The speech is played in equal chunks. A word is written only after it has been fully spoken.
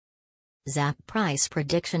ZAP Price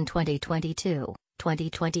Prediction 2022,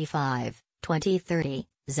 2025, 2030,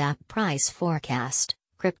 ZAP Price Forecast,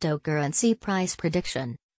 Cryptocurrency Price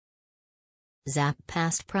Prediction. ZAP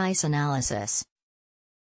Past Price Analysis.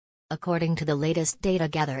 According to the latest data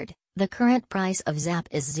gathered, the current price of ZAP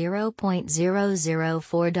is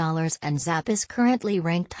 $0.004 and ZAP is currently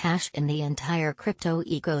ranked hash in the entire crypto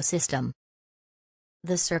ecosystem.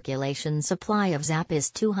 The circulation supply of ZAP is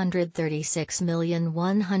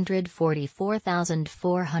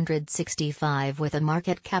 236,144,465 with a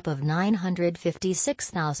market cap of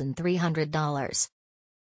 $956,300.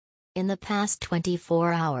 In the past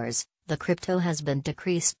 24 hours, the crypto has been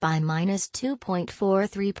decreased by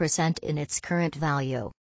 -2.43% in its current value.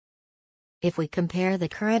 If we compare the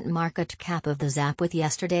current market cap of the ZAP with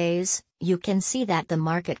yesterday's, you can see that the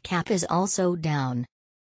market cap is also down.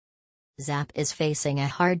 ZAP is facing a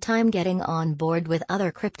hard time getting on board with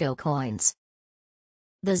other crypto coins.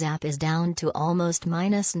 The ZAP is down to almost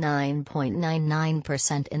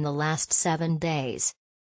 -9.99% in the last 7 days.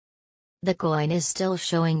 The coin is still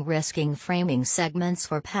showing risking framing segments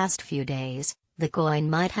for past few days. The coin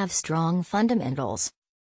might have strong fundamentals,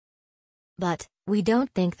 but we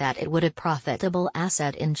don't think that it would a profitable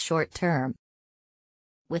asset in short term.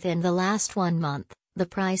 Within the last 1 month, the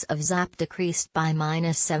price of ZAP decreased by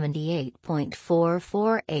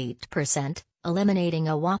 -78.448%, eliminating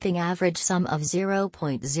a whopping average sum of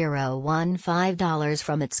 $0.015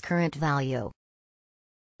 from its current value.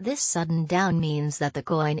 This sudden down means that the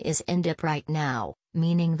coin is in dip right now,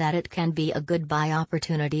 meaning that it can be a good buy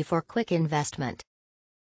opportunity for quick investment.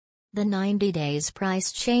 The 90 days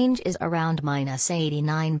price change is around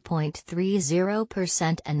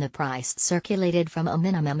 -89.30% and the price circulated from a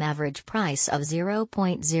minimum average price of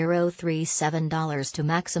 $0.037 to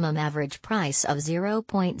maximum average price of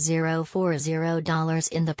 $0.040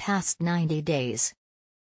 in the past 90 days.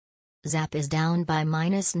 ZAP is down by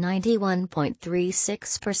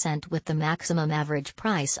 -91.36% with the maximum average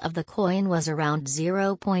price of the coin was around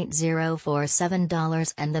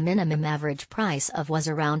 $0.047 and the minimum average price of was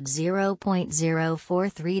around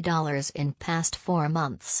 $0.043 in past 4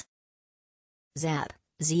 months. ZAP,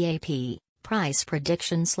 ZAP, Price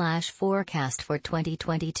Prediction/Forecast for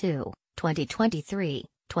 2022, 2023,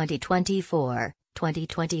 2024,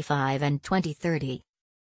 2025 and 2030.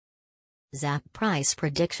 ZAP Price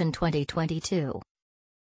Prediction 2022.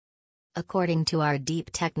 According to our deep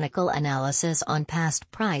technical analysis on past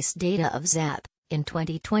price data of ZAP, in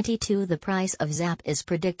 2022 the price of ZAP is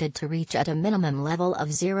predicted to reach at a minimum level of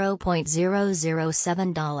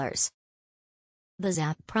 $0.007. The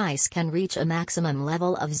ZAP price can reach a maximum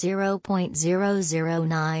level of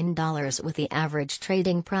 $0.009 with the average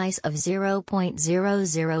trading price of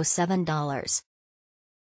 $0.007.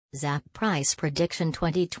 ZAP Price Prediction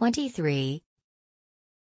 2023.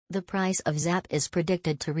 The price of ZAP is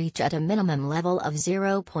predicted to reach at a minimum level of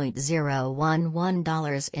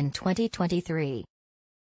 $0.011 in 2023.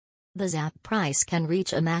 The ZAP price can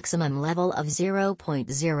reach a maximum level of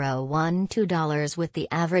 $0.012 with the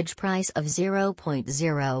average price of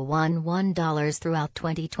 $0.011 throughout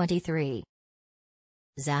 2023.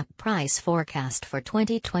 ZAP Price Forecast for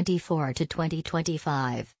 2024 to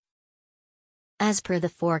 2025. As per the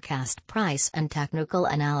forecast price and technical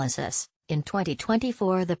analysis, in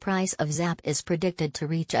 2024 the price of ZAP is predicted to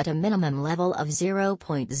reach at a minimum level of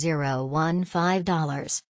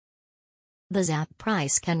 $0.015. The ZAP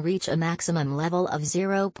price can reach a maximum level of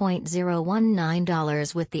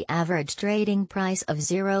 $0.019 with the average trading price of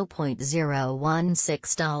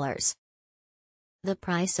 $0.016. The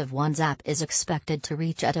price of 1 ZAP is expected to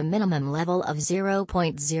reach at a minimum level of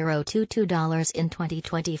 $0.022 in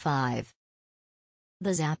 2025.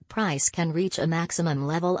 The ZAP price can reach a maximum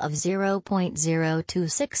level of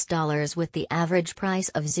 $0.026 with the average price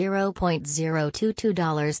of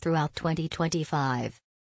 $0.022 throughout 2025.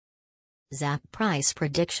 ZAP Price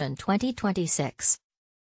Prediction 2026.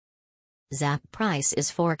 ZAP price is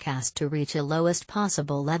forecast to reach a lowest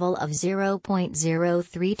possible level of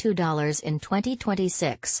 $0.032 in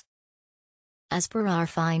 2026. As per our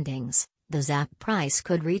findings, the ZAP price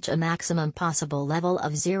could reach a maximum possible level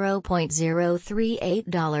of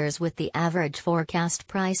 $0.038 with the average forecast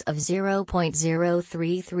price of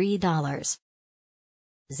 $0.033.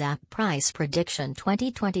 ZAP Price Prediction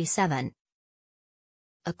 2027.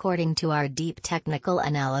 According to our deep technical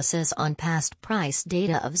analysis on past price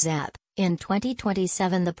data of ZAP, in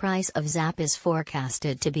 2027 the price of ZAP is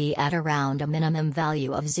forecasted to be at around a minimum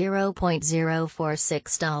value of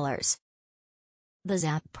 $0.046. The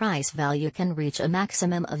ZAP price value can reach a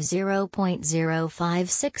maximum of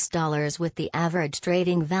 $0.056 with the average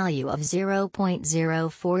trading value of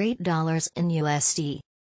 $0.048 in USD.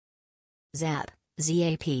 ZAP,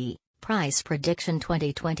 ZAP, Price Prediction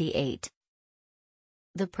 2028.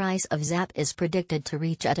 The price of ZAP is predicted to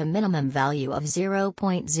reach at a minimum value of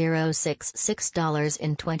 $0.066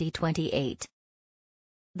 in 2028.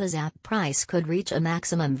 The ZAP price could reach a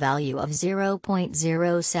maximum value of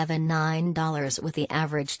 $0.079 with the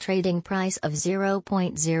average trading price of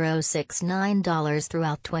 $0.069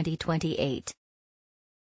 throughout 2028.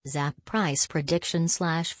 ZAP Price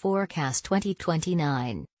Prediction/Forecast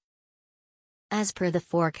 2029. As per the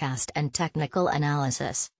forecast and technical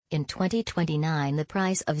analysis, in 2029 the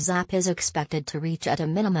price of ZAP is expected to reach at a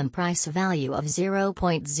minimum price value of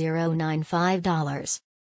 $0.095.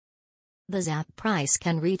 The ZAP price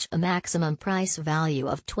can reach a maximum price value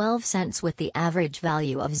of 12 cents with the average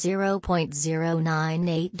value of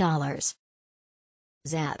 $0.098.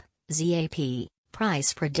 ZAP, ZAP,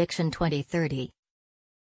 Price Prediction 2030.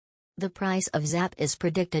 The price of ZAP is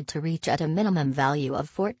predicted to reach at a minimum value of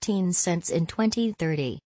 14 cents in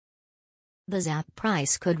 2030. The ZAP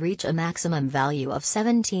price could reach a maximum value of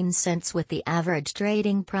 17 cents with the average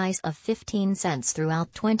trading price of 15 cents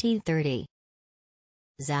throughout 2030.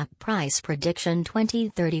 ZAP Price Prediction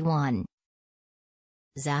 2031.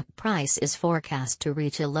 ZAP price is forecast to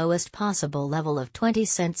reach a lowest possible level of 20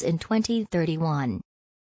 cents in 2031.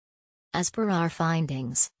 As per our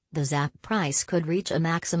findings, the ZAP price could reach a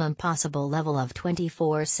maximum possible level of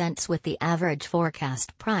 24 cents with the average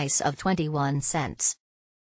forecast price of 21 cents.